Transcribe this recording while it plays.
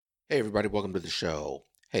Hey, everybody, welcome to the show.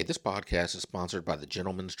 Hey, this podcast is sponsored by the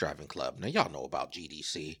Gentleman's Driving Club. Now, y'all know about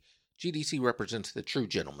GDC. GDC represents the true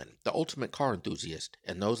gentleman, the ultimate car enthusiast,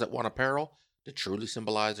 and those that want apparel to truly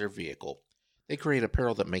symbolize their vehicle. They create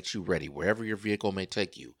apparel that makes you ready wherever your vehicle may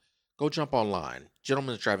take you. Go jump online,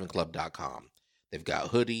 gentleman'sdrivingclub.com. They've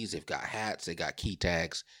got hoodies, they've got hats, they got key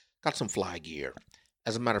tags, got some fly gear.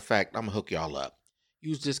 As a matter of fact, I'm going to hook y'all up.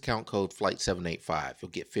 Use discount code FLIGHT785.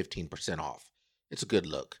 You'll get 15% off. It's a good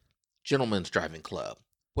look. Gentleman's Driving Club.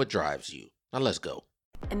 What drives you? Now let's go.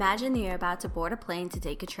 Imagine you're about to board a plane to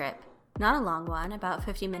take a trip. Not a long one, about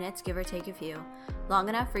 50 minutes, give or take a few. Long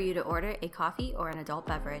enough for you to order a coffee or an adult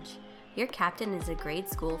beverage. Your captain is a grade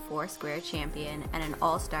school 4-square champion and an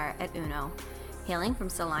all-star at Uno. Hailing from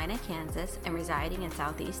Salina, Kansas, and residing in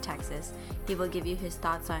Southeast Texas, he will give you his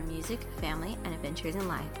thoughts on music, family, and adventures in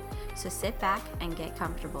life. So sit back and get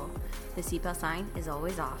comfortable. The seatbelt sign is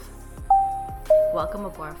always off. Welcome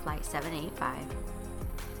aboard Flight 785.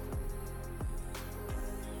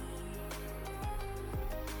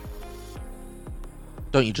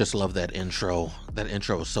 Don't you just love that intro? That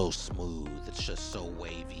intro is so smooth. It's just so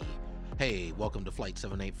wavy. Hey, welcome to Flight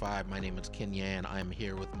 785. My name is Ken Yan. I'm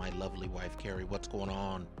here with my lovely wife, Carrie. What's going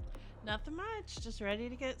on? Nothing much. Just ready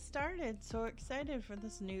to get started. So excited for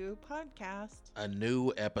this new podcast. A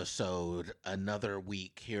new episode, another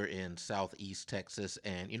week here in Southeast Texas.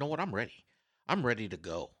 And you know what? I'm ready. I'm ready to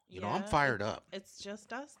go. You know, I'm fired up. It's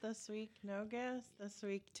just us this week. No guests this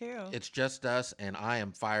week, too. It's just us, and I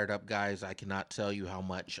am fired up, guys. I cannot tell you how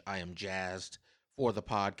much I am jazzed for the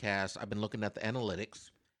podcast. I've been looking at the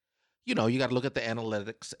analytics. You know, you got to look at the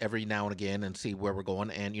analytics every now and again and see where we're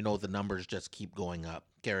going. And, you know, the numbers just keep going up.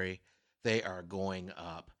 Gary, they are going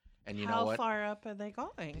up. And you know what? How far up are they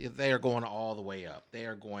going? They are going all the way up. They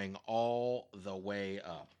are going all the way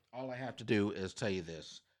up. All I have to do is tell you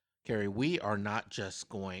this. Carrie, we are not just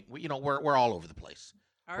going, we're all over the place.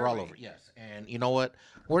 We're all over, yes. And you know what?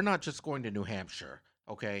 We're not just going to New Hampshire,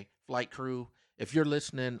 okay? Flight crew, if you're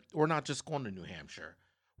listening, we're not just going to New Hampshire.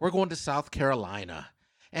 We're going to South Carolina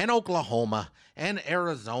and Oklahoma and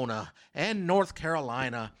Arizona and North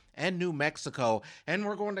Carolina and New Mexico. And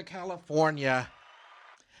we're going to California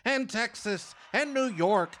and Texas and New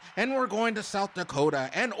York, and we're going to South Dakota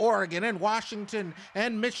and Oregon and Washington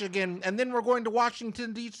and Michigan, and then we're going to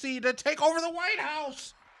Washington, D.C. to take over the White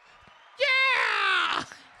House. Yeah!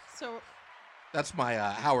 So That's my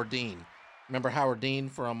Howard Dean. Remember Howard Dean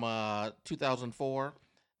from 2004?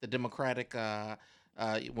 The Democratic,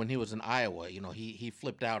 when he was in Iowa, you know, he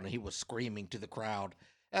flipped out and he was screaming to the crowd.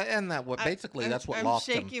 And that's what I'm lost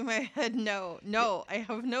him. I'm shaking my head. No, I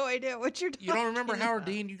have no idea what you're talking You don't remember Howard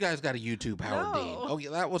about. Dean? You guys got to YouTube Howard Dean. No. Oh,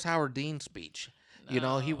 yeah, that was Howard Dean's speech. No. You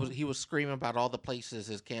know, he was screaming about all the places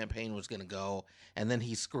his campaign was going to go, and then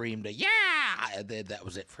he screamed, "Yeah!" And then that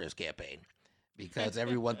was it for his campaign, because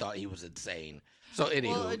everyone thought he was insane. So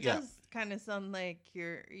anywho, Well, it yeah. does kind of sound like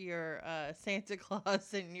you're Santa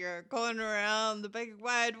Claus and you're going around the big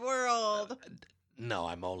wide world. No,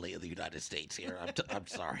 I'm only in the United States here. I'm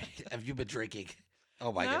sorry. Have you been drinking?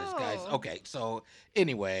 Oh my goodness, guys. No. Okay, so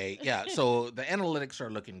anyway, yeah. So the analytics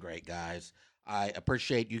are looking great, guys. I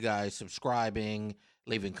appreciate you guys subscribing,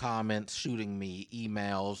 leaving comments, shooting me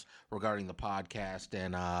emails regarding the podcast.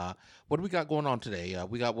 And what do we got going on today?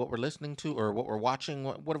 We got what we're listening to or what we're watching.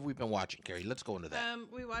 What have we been watching, Carrie? Let's go into that.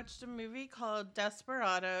 We watched a movie called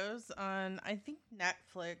Desperados on, I think,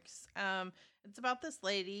 Netflix. It's about this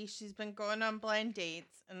lady. She's been going on blind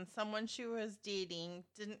dates, and someone she was dating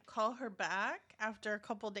didn't call her back after a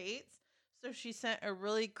couple dates. So she sent a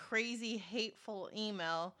really crazy, hateful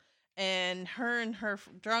email, and her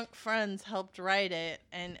drunk friends helped write it.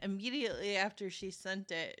 And immediately after she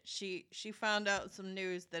sent it, she found out some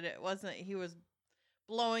news that it wasn't he was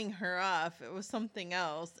blowing her off. It was something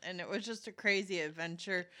else, and it was just a crazy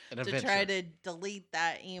adventure to try to delete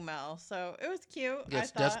that email. So it was cute.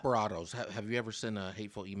 Yes, I thought. Desperados. Have you ever sent a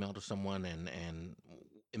hateful email to someone and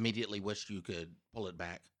immediately wished you could pull it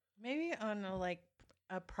back? Maybe on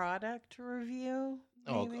a product review.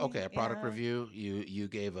 Oh, maybe? okay. A product Yeah. review. You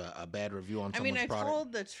gave a bad review on I someone's mean, I product.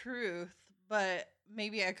 told the truth, but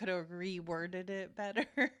maybe I could have reworded it better.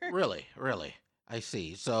 Really. I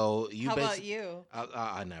see. So you. How about you?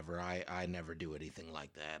 I never. I never do anything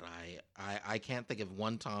like that. I can't think of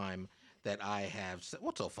one time that I have.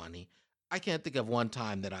 What's so funny? I can't think of one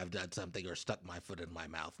time that I've done something or stuck my foot in my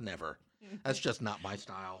mouth. Never. That's just not my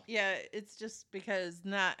style. Yeah, it's just because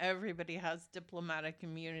not everybody has diplomatic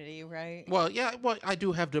immunity, right? Well, yeah, I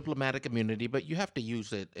do have diplomatic immunity, but you have to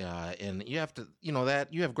use it, and you have to,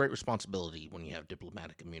 that you have great responsibility when you have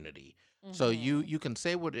diplomatic immunity. So you can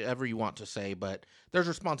say whatever you want to say, but there's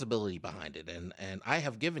responsibility behind it, and I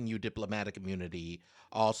have given you diplomatic immunity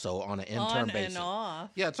also on an intern On basis. and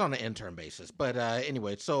off. Yeah, it's on an intern basis. But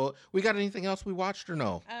anyway, so we got anything else we watched or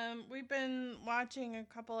no? We've been watching a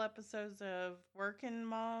couple episodes of Working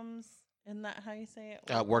Moms. Isn't that how you say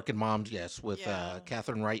it? Working Moms, yes, with Yeah.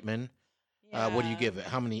 Catherine Reitman. What do you give it?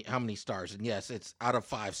 How many stars? And yes, it's out of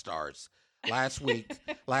 5 stars. Last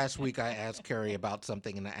week I asked Carrie about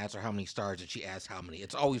something and I asked her how many stars and she asked how many.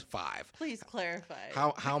 It's always 5. Please clarify.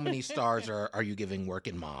 How many stars are you giving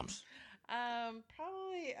Working Moms?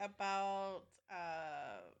 Probably about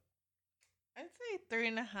I'd say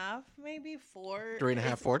 3.5, maybe 4.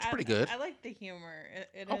 3.5, 4. It's pretty good. I like the humor.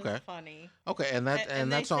 It Okay. is funny. Okay, and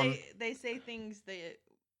that's on. They say things that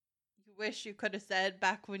you wish you could have said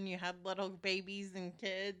back when you had little babies and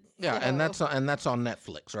kids. Yeah, and so- that's on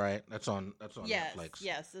Netflix, right? That's on yes, Netflix.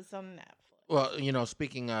 yes, it's on Netflix. Well,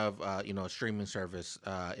 speaking of a streaming service,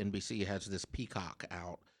 NBC has this Peacock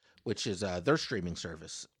out, which is their streaming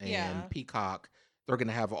service, and Yeah. Peacock, they're going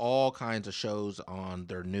to have all kinds of shows on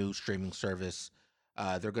their new streaming service.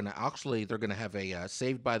 They're going to have a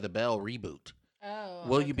Saved by the Bell reboot. Oh,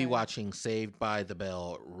 Will you be okay. watching Saved by the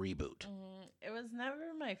Bell reboot? It was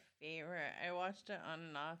never my favorite. I watched it on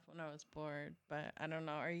and off when I was bored, but I don't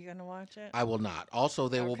know. Are you gonna watch it? I will not. Also,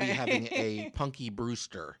 they will be Okay. having a Punky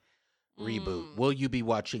Brewster reboot. Mm. Will you be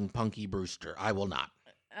watching Punky Brewster? I will not.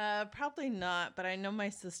 Probably not, but I know my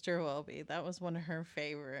sister will be. That was one of her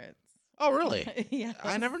favorites. Oh, really? Yes.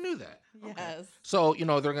 I never knew that. Okay. Yes. So,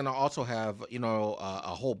 they're going to also have,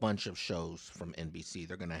 a whole bunch of shows from NBC.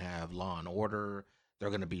 They're going to have Law and Order. They're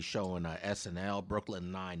going to be showing SNL,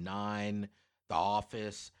 Brooklyn Nine-Nine, The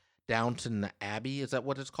Office, Downton Abbey. Is that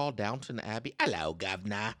what it's called? Downton Abbey? Hello,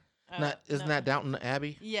 governor. Isn't that Downton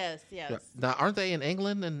Abbey? Yes, yes. Yeah. Now, aren't they in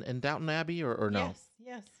England in Downton Abbey or no?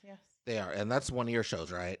 Yes, yes. They are. And that's one of your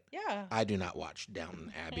shows, right? Yeah. I do not watch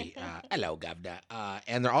Downton Abbey. Hello, governor.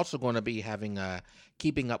 And they're also going to be having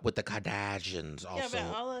Keeping Up with the Kardashians also. Yeah,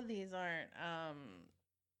 but all of these aren't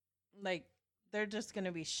like they're just going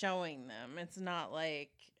to be showing them. It's not like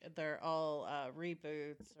they're all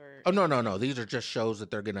reboots or Oh no! These are just shows that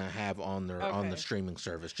they're gonna have on the Okay. streaming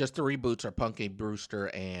service. Just the reboots are Punky Brewster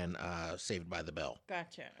and Saved by the Bell.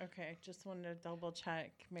 Gotcha. Okay. Just wanted to double check,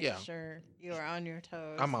 make Yeah. sure you are on your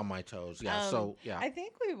toes. I'm on my toes. Yeah. So yeah. I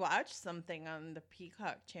think we watched something on the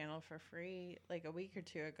Peacock channel for free like a week or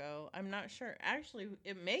two ago. I'm not sure. Actually,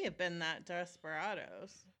 it may have been that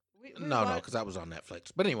Desperados. We No, watched- because that was on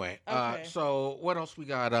Netflix. But anyway, Okay. so what else we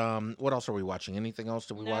got? What else are we watching? Anything else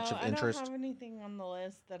that we watch of I interest? don't have anything on the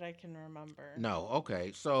list that I can remember. No.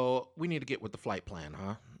 Okay. So we need to get with the flight plan,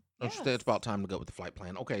 huh? Don't you think it's about time to go with the flight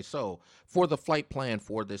plan? Okay. So for the flight plan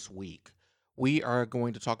for this week, we are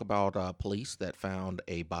going to talk about police that found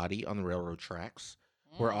a body on the railroad tracks.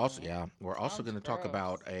 We're also Sounds going to talk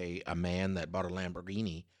about a man that bought a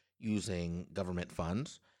Lamborghini using government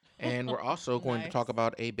funds. And we're also going to Nice. talk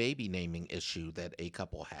about a baby naming issue that a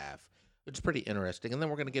couple have, which is pretty interesting. And then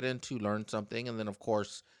we're going to get into Learn Something. And then, of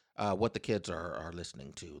course, what the kids are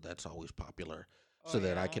listening to. That's always popular. So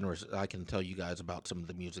that I can tell you guys about some of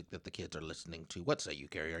the music that the kids are listening to. What say you,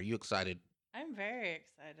 Carrie? Are you excited? I'm very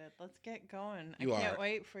excited. Let's get going. You I can't are.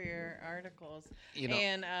 wait for your articles. You know,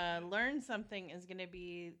 And Learn Something is going to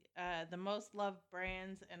be the most loved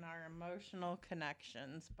brands and our emotional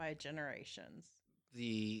connections by generations.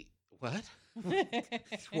 the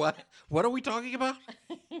what? What are we talking about?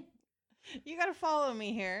 You got to follow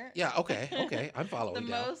me here. Yeah, okay. I'm following The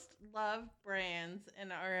now. most loved brands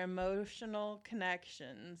and our emotional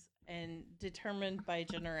connections and determined by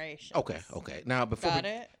generations. Okay. Now before Got we,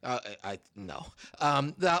 it? I no.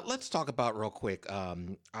 Now let's talk about real quick.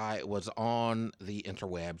 I was on the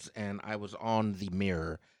interwebs and I was on the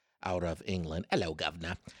Mirror out of England. Hello,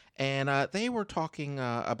 governor. And they were talking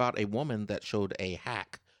about a woman that showed a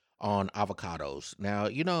hack on avocados. Now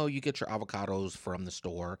you get your avocados from the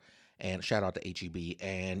store, and shout out to HEB.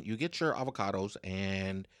 And you get your avocados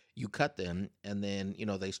and you cut them, and then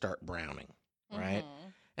they start browning, right?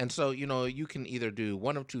 Mhm. And so, you can either do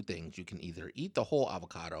one of two things. You can either eat the whole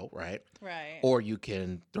avocado, right? Right. Or you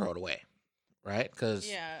can throw it away, right? Because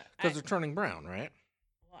yeah. they're turning brown, right?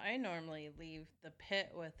 Well, I normally leave the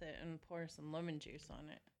pit with it and pour some lemon juice on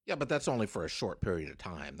it. Yeah, but that's only for a short period of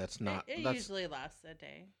time. That's not. It that's usually lasts a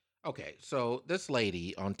day. okay. So this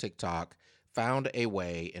lady on TikTok found a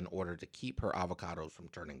way in order to keep her avocados from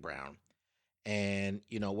turning brown. And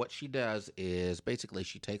what she does is basically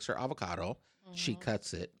she takes her avocado, she Mhm.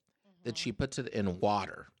 cuts it, then Mhm. she puts it in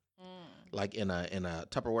water, Mm. like in a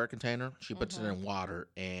Tupperware container. She puts it in water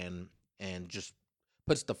and just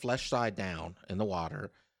puts the flesh side down in the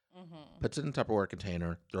water, puts it in a Tupperware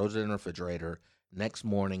container, throws it in the refrigerator. Next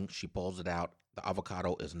morning, she pulls it out. The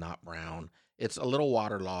avocado is not brown. It's a little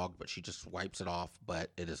waterlogged, but she just wipes it off,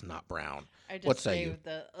 but it is not brown. I just What say you? gave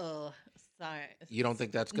the sign. You don't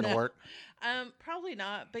think that's going to No. work? Probably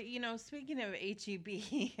not. But speaking of HEB,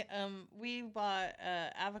 we bought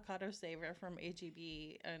avocado saver from HEB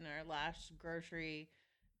in our last grocery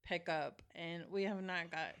pickup, and we have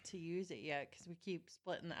not got to use it yet because we keep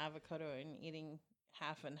splitting the avocado and eating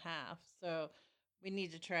half and half. So we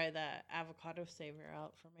need to try that avocado saver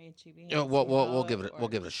out from HEB. Yeah, we'll give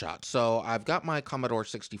it a shot. So I've got my Commodore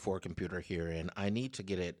 64 computer here, and I need to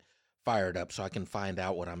get it fired up so I can find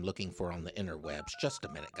out what I'm looking for on the interwebs. Just a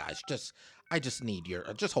minute, guys. I just need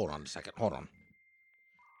your just hold on a second. Hold on.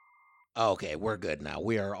 Okay, we're good now.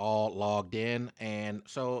 We are all logged in, and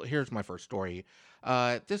so here's my first story.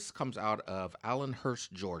 This comes out of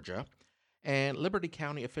Allenhurst, Georgia. And Liberty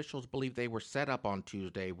County officials believe they were set up on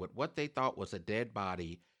Tuesday with what they thought was a dead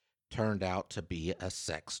body turned out to be a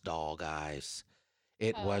sex doll, guys.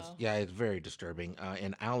 It was, Oh. yeah, it's very disturbing.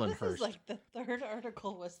 In This Allenhurst. is like the third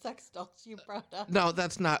article with sex dolls you brought up. No,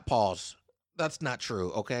 that's not, pause. That's not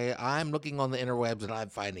true, okay? I'm looking on the interwebs and I'm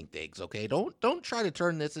finding things, okay? Don't try to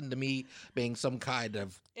turn this into me being some kind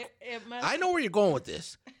of It must. I know where you're going with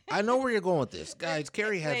this. I know where you're going with this. Guys,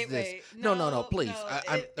 Carrie has Wait, this. wait. No, please.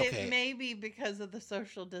 I'm it, okay. It may be because of the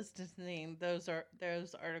social distancing. Those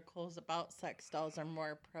articles about sex dolls are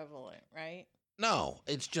more prevalent, right? No,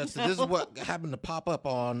 it's just that this is what happened to pop up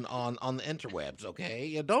on the interwebs. Okay,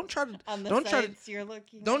 yeah, don't try to On the don't try to sites you're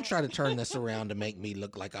looking. don't at? try to turn this around to make me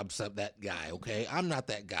look like I'm that guy. Okay, I'm not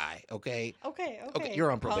that guy. Okay, Okay. Okay,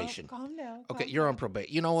 you're on probation. Calm down. okay, calm you're on down.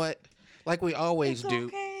 probation. You know what? Like we always It's do.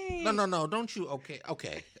 Okay. No, don't you?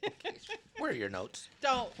 Okay. Where are your notes?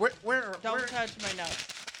 Don't Where? touch my notes.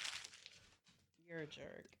 You're a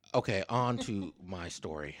jerk. Okay, on to my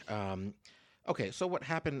story. Okay, so what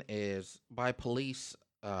happened is by police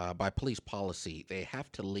policy, they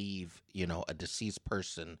have to leave, a deceased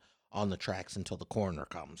person on the tracks until the coroner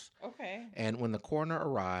comes. Okay. And when the coroner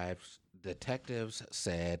arrives, detectives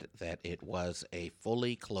said that it was a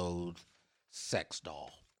fully clothed sex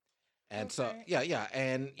doll. And so, Okay. yeah,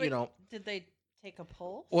 and But did they take a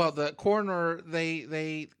pulse? well, the coroner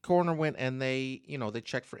coroner went and they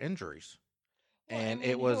checked for injuries. Well, I And mean,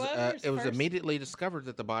 it was whoever's first- immediately discovered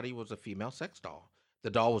that the body was a female sex doll. The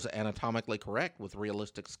doll was anatomically correct with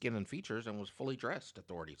realistic skin and features and was fully dressed,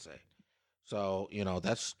 authorities say. So,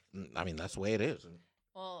 that's the way it is. And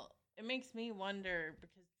Well, it makes me wonder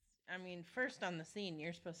because first on the scene,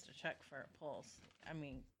 you're supposed to check for a pulse.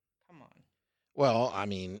 Come on. well,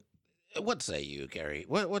 what say you, Gary?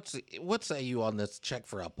 What say you on this check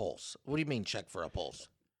for a pulse? What do you mean check for a pulse?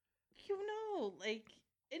 Like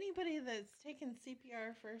anybody that's taken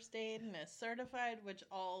CPR first aid and is certified, which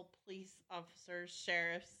all police officers,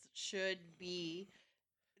 sheriffs should be,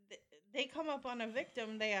 they come up on a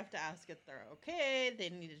victim, they have to ask if they're okay. They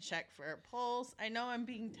need to check for a pulse. I know I'm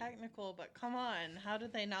being technical, but come on, how do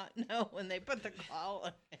they not know when they put the call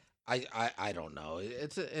on it? I don't know.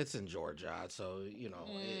 It's in Georgia, so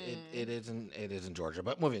it is in Georgia.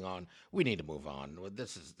 But moving on, we need to move on.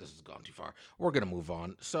 This has gone too far. We're gonna move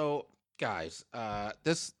on. So, guys,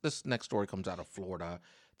 this next story comes out of Florida.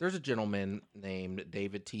 There's a gentleman named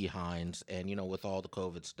David T. Hines, and with all the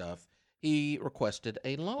COVID stuff, he requested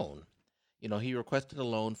a loan. He requested a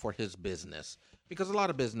loan for his business because a lot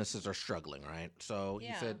of businesses are struggling, right? So he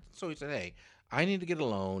Yeah. said, hey, I need to get a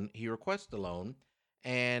loan. He requested a loan.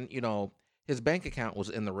 And his bank account was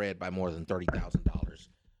in the red by more than $30,000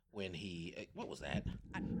 when he. What was that?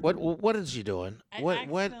 What is you doing? I What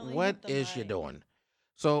accidentally what hit the is you mic. doing?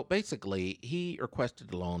 So basically, he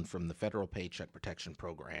requested a loan from the Federal Paycheck Protection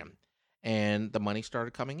Program, and the money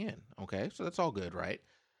started coming in. Okay, so that's all good, right?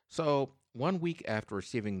 So 1 week after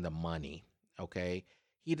receiving the money, okay,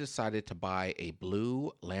 he decided to buy a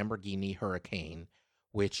blue Lamborghini Hurricane,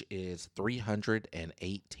 which is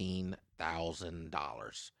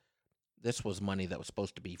 $318,000. This was money that was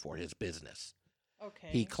supposed to be for his business. Okay.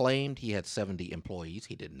 He claimed he had 70 employees.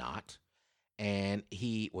 He did not. And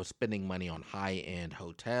he was spending money on high-end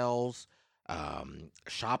hotels,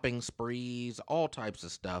 shopping sprees, all types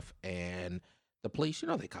of stuff. And the police,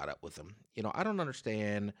 they caught up with him. I don't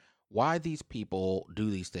understand why these people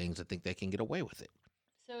do these things and think they can get away with it.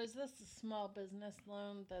 So is this a small business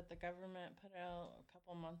loan that the government put out a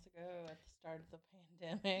couple months ago at the start of the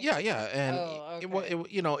pandemic? Yeah, and Oh, it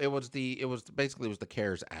okay. was the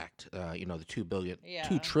CARES Act, the $2 Yeah.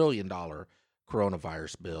 trillion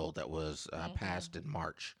coronavirus bill that was Mhm. passed in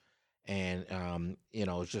March, and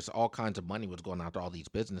it's just all kinds of money was going out to all these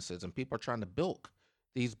businesses, and people are trying to bilk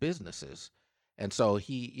these businesses, And so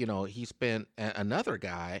he spent another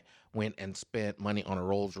guy went and spent money on a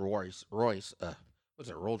Rolls Royce. Was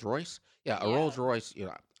it Rolls Royce? Yeah, a Rolls Royce.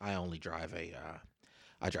 I only drive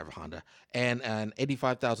I drive a Honda, and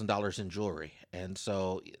 $85,000 in jewelry. And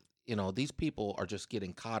so these people are just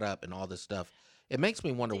getting caught up in all this stuff. It makes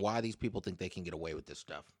me wonder why these people think they can get away with this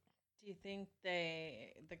stuff. Do you think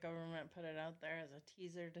the government put it out there as a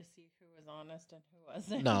teaser to see who was honest and who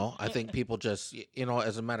wasn't? No, I think people just,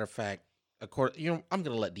 as a matter of fact, I'm going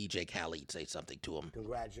to let DJ Khaled say something to him.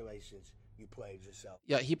 Congratulations, you played yourself.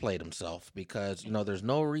 Yeah, he played himself because, there's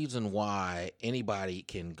no reason why anybody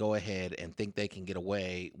can go ahead and think they can get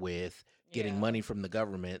away with getting money from the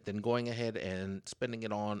government than going ahead and spending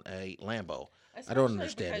it on a Lambo. I don't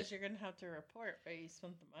understand because you're going to have to report what you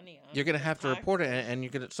spent the money on. You're going to have to report it, and you're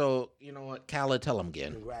going to, so, you know what, Khaled, tell him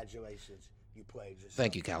again. Congratulations, you played yourself.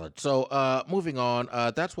 Thank you, Khaled. So, moving on,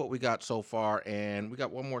 that's what we got so far, and we got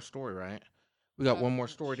one more story, right? We got one more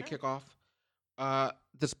story to kick off.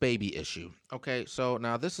 This baby issue. Okay, so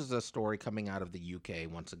now this is a story coming out of the UK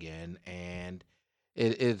once again, and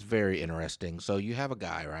it's very interesting. So you have a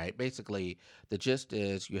guy, right? Basically, the gist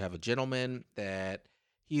is you have a gentleman that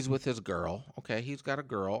he's with his girl. Okay, he's got a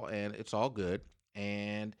girl, and it's all good.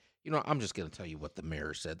 And, I'm just going to tell you what the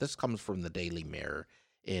Mirror said. This comes from the Daily Mirror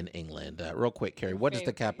in England. Real quick, Carrie, what is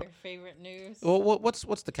the capital? Your favorite news? Well,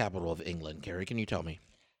 what's the capital of England, Carrie? Can you tell me?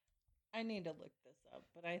 I need to look this up,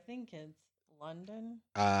 but I think it's London.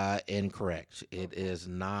 Incorrect. It is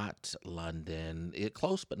not London.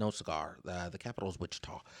 Close, but no cigar. The capital is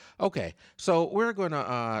Wichita. Okay, so we're going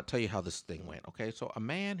to tell you how this thing went. Okay, so a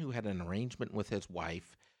man who had an arrangement with his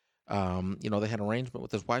wife, they had an arrangement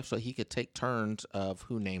with his wife so he could take turns of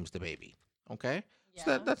who names the baby. Okay,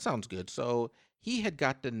 so that sounds good. So he had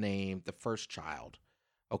got to name the first child.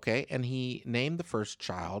 Okay, and he named the first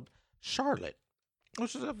child Charlotte,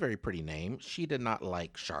 which is a very pretty name. She did not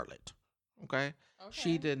like Charlotte. Okay?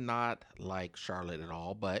 She did not like Charlotte at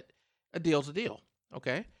all, but a deal's a deal.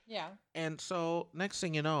 Okay? Yeah. And so next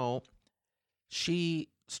thing you know, she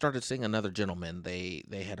started seeing another gentleman. They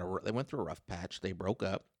went through a rough patch. They broke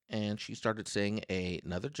up, and she started seeing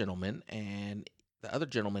another gentleman, and the other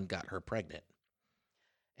gentleman got her pregnant.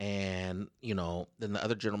 And, then the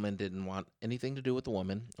other gentleman didn't want anything to do with the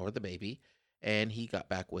woman or the baby. And he got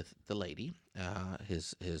back with the lady,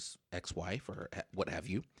 his ex-wife or what have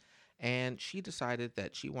you. And she decided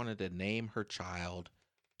that she wanted to name her child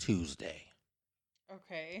Tuesday.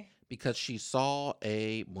 Okay. Because she saw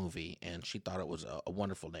a movie and she thought it was a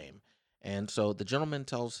wonderful name. And so the gentleman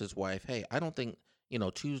tells his wife, hey, I don't think,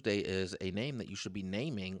 Tuesday is a name that you should be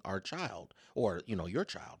naming our child or, your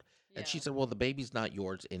child. Yeah. And she said, well, the baby's not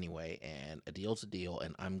yours anyway. And a deal's a deal.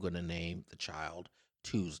 And I'm going to name the child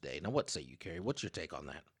Tuesday. Now, what say you, Carrie? What's your take on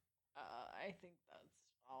that? I think that's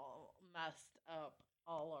all messed up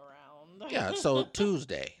all around. Yeah, so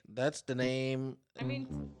Tuesday. That's the name. I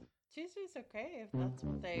mean, Tuesday's okay if that's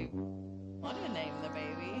what they want to name the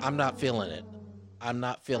baby. I'm not feeling it. I'm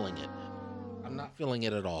not feeling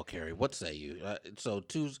it at all, Carrie. What say you? So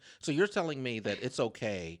you're telling me that it's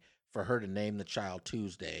okay for her to name the child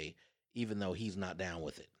Tuesday, even though he's not down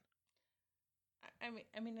with it? I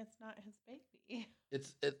mean, it's not his baby.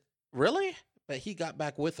 It really? But he got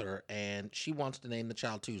back with her, and she wants to name the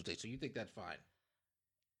child Tuesday. So you think that's fine?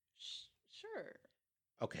 Sure.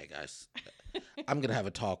 Okay, guys. I'm gonna have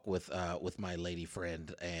a talk with my lady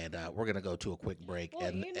friend, and we're gonna go to a quick break. Well,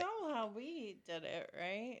 and you know how we did it,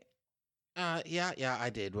 right? Yeah, I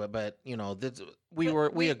did, but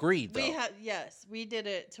we agreed though. We did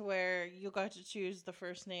it to where you got to choose the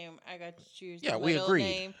first name, I got to choose the middle agreed.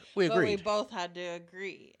 name. We but agreed. We both had to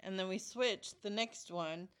agree, and then we switched the next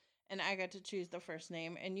one, and I got to choose the first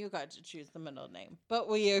name, and you got to choose the middle name. But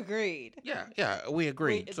we agreed. Yeah, we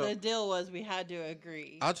agreed. The deal was we had to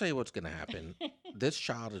agree. I'll tell you what's going to happen. This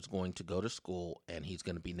child is going to go to school, and he's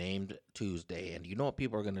going to be named Tuesday, and you know what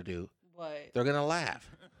people are going to do? What? They're going to laugh.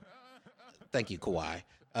 Thank you, Kawhi.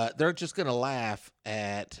 They're just going to laugh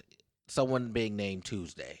at someone being named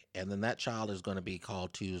Tuesday, and then that child is going to be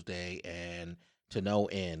called Tuesday, and to no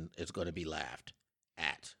end, it's going to be laughed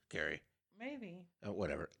at, Carrie. Maybe.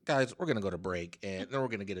 Whatever. Guys, we're going to go to break, and then we're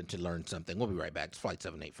going to get into Learn Something. We'll be right back. It's Flight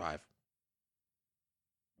 785.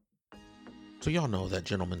 So y'all know that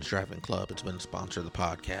Gentlemen's Driving Club has been a sponsor of the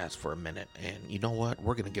podcast for a minute, and you know what?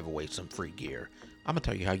 We're going to give away some free gear. I'm going to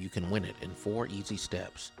tell you how you can win it in 4 easy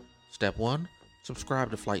steps. Step 1, subscribe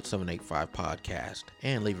to Flight 785 Podcast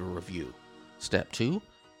and leave a review. Step 2,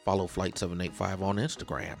 follow Flight 785 on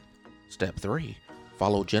Instagram. Step 3,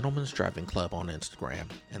 follow Gentlemen's Driving Club on Instagram.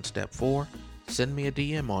 And step 4, send me a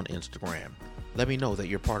DM on Instagram. Let me know that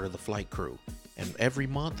you're part of the flight crew. And every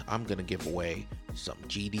month, I'm going to give away some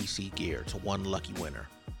GDC gear to one lucky winner.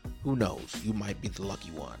 Who knows? You might be the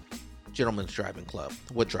lucky one. Gentlemen's Driving Club.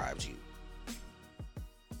 What drives you?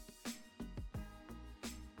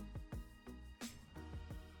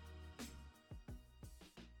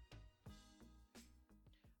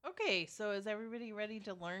 Okay, so is everybody ready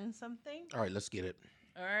to learn something? All right, let's get it.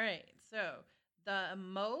 All right, so the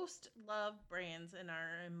most loved brands in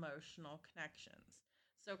our emotional connections.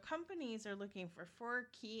 So companies are looking for 4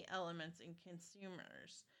 key elements in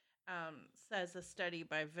consumers, says a study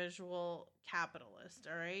by Visual Capitalist.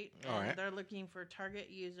 All right, All and right. they're looking for target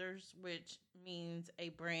users, which means a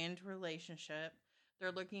brand relationship.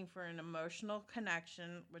 They're looking for an emotional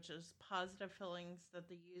connection, which is positive feelings that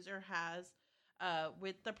the user has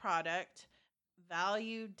with the product,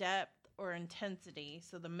 value, depth, or intensity.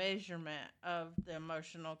 So the measurement of the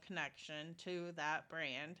emotional connection to that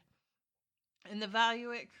brand and the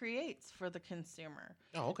value it creates for the consumer.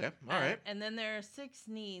 Oh, okay. All right. And then there are 6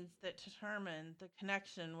 needs that determine the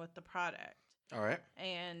connection with the product. All right.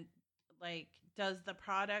 And like, does the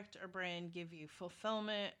product or brand give you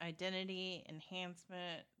fulfillment, identity,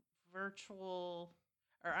 enhancement, ritual,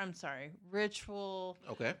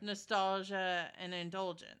 Okay. nostalgia, and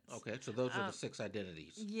indulgence? Okay. So those are the 6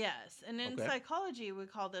 identities. Yes. And in Okay. psychology, we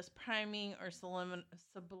call this priming or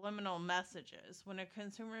subliminal messages. When a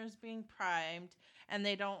consumer is being primed and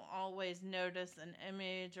they don't always notice an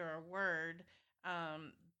image or a word,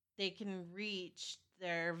 they can reach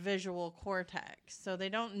their visual cortex. So they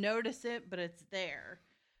don't notice it, but it's there.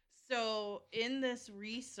 So in this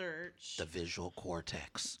research, The visual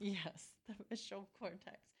cortex. yes, the visual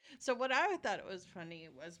cortex. So what I thought it was funny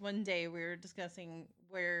was one day we were discussing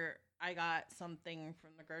where I got something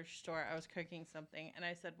from the grocery store. I was cooking something, and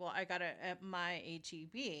I said, well, I got it at my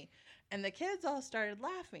HEB. And the kids all started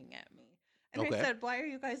laughing at me. And Okay. I said, why are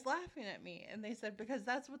you guys laughing at me? And they said, because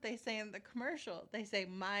that's what they say in the commercial. They say,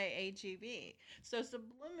 my HEB. So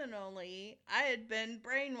subliminally, I had been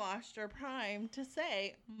brainwashed or primed to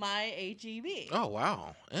say, my HEB. Oh,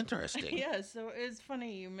 wow. Interesting. Yeah, so it's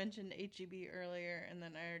funny you mentioned HEB earlier, and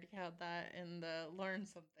then I already had that in the learn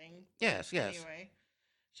something. Yes, yes. Anyway,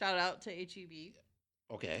 shout out to HEB.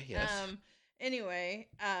 Okay, yes. Anyway,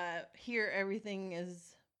 here everything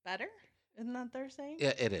is better. Isn't that they're saying?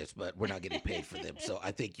 Yeah, it is, but we're not getting paid for them. So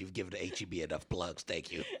I think you've given HEB enough plugs. Thank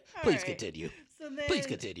you. All Please right. continue. So then, Please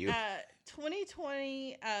continue.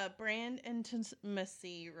 2020 brand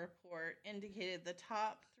intimacy report indicated the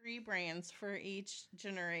top 3 brands for each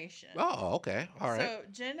generation. Oh, okay. All right. So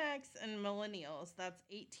Gen X and millennials, that's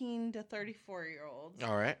 18 to 34-year-olds.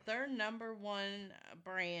 All right. Their number 1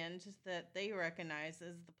 brand that they recognize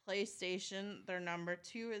is the PlayStation. Their number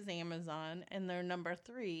 2 is Amazon, and their number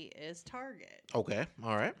 3 is Target. Okay.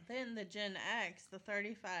 All right. Then the Gen X, the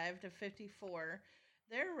 35 to 54,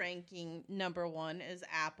 their ranking number 1 is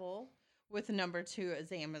Apple, with number 2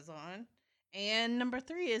 is Amazon, and number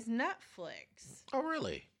 3 is Netflix. Oh,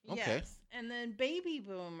 really? Okay. Yes. And then baby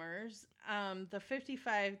boomers, the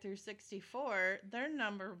 55 through 64, their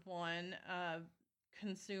number 1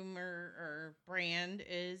 consumer or brand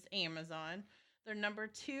is Amazon. Their number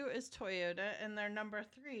 2 is Toyota, and their number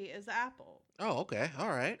 3 is Apple. Oh, okay. All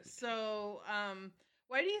right. So,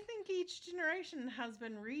 why do you think each generation has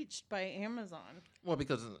been reached by Amazon? Well,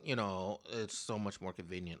 because, it's so much more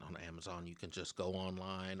convenient on Amazon. You can just go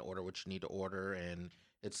online, order what you need to order, and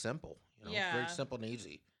it's simple. It's very Yeah. simple and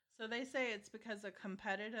easy. So they say it's because of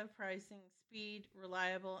competitive pricing, speed,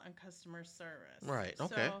 reliable, and customer service. Right,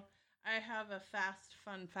 okay. So I have a fast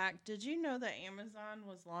fun fact. Did you know that Amazon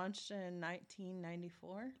was launched in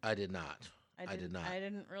 1994? I did not. I did not. I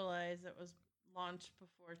didn't realize it was launched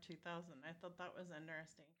before 2000. I thought that was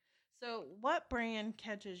interesting. So what brand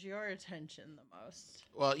catches your attention the most?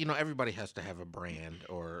 Well, everybody has to have a brand,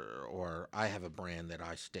 or I have a brand that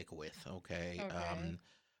I stick with. Okay. Okay.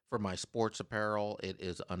 For my sports apparel, it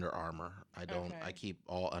is Under Armour. I don't. I Okay. keep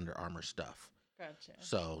all Under Armour stuff. Gotcha.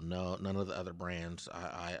 So none of the other brands.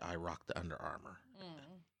 I rock the Under Armour.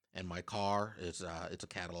 Mm, And my car is it's a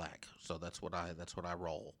Cadillac. So that's what I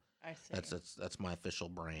roll. I see. That's my official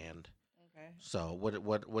brand. Okay. So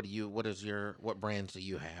what brands do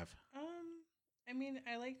you have? I mean,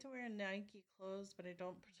 I like to wear Nike clothes, but I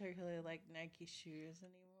don't particularly like Nike shoes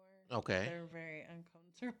anymore. Okay. They're very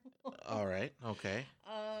uncomfortable. All right. Okay.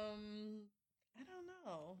 I don't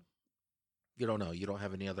know. You don't know. You don't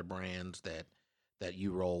have any other brands that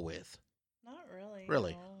you roll with. Not really.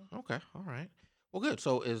 Really? no. Okay. All right. Well, good.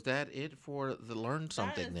 So is that it for the learn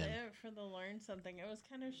something That is then? it for the learn something. It was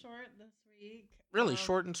kind of short this week. Really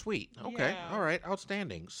short and sweet. Okay. yeah. All right.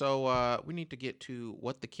 Outstanding. So we need to get to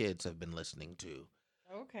what the kids have been listening to.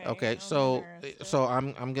 Okay, I'm so interested.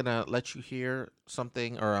 I'm gonna let you hear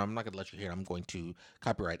something, or I'm not gonna let you hear. I'm going to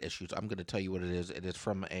copyright issues. I'm gonna tell you what it is. It is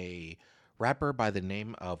from a rapper by the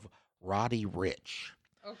name of Roddy Rich,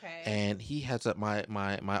 Okay. and he has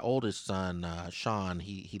my oldest son Sean.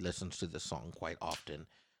 He listens to this song quite often.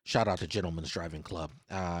 Shout out to Gentlemen's Driving Club.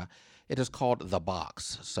 It is called The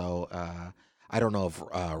Box. So I don't know if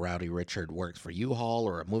Rowdy Richard works for U-Haul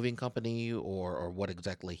or a moving company or what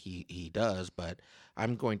exactly he does, but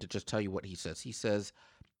I'm going to just tell you what he says. He says,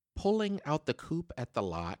 pulling out the coupe at the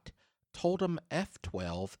lot, told him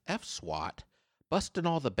F12, F SWAT, busting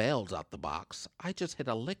all the bells out the box. I just hit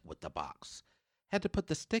a lick with the box. Had to put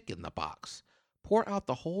the stick in the box. Pour out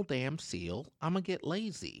the whole damn seal. I'ma get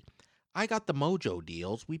lazy. I got the mojo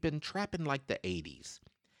deals. We've been trapping like the 80s.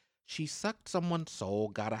 She sucked someone's soul,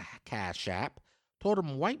 got a cash app, told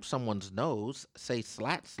him wipe someone's nose, say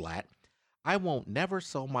slat slat. I won't never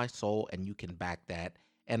sell my soul and you can back that.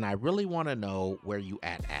 And I really want to know where you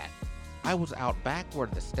at. I was out back where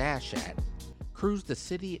the stash at. Cruised the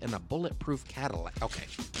city in a bulletproof Cadillac. Okay.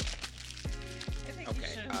 I think you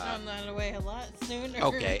Okay, should have thrown that away a lot sooner.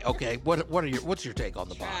 Okay. What's your take on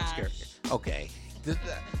the box? Trash. Okay.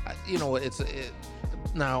 You know,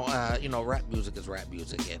 now, rap music is rap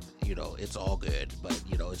music, and it's all good, but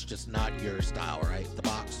it's just not your style, right? The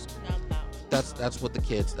box. Not that one. That's what the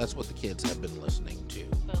kids have been listening to.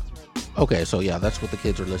 Those were Okay, so yeah, that's what the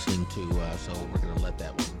kids are listening to. So we're gonna let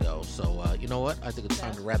that one go. So you know what? I think it's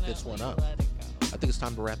time to wrap this one up. Let it go. I think it's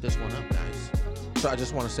time to wrap this one up, guys. So I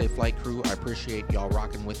just want to say, Flight Crew, I appreciate y'all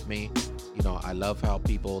rocking with me. I love how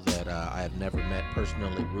people that I have never met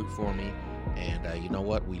personally root for me. And you know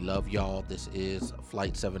what? We love y'all. This is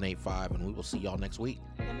Flight 785, and we will see y'all next week.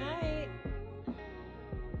 Good night.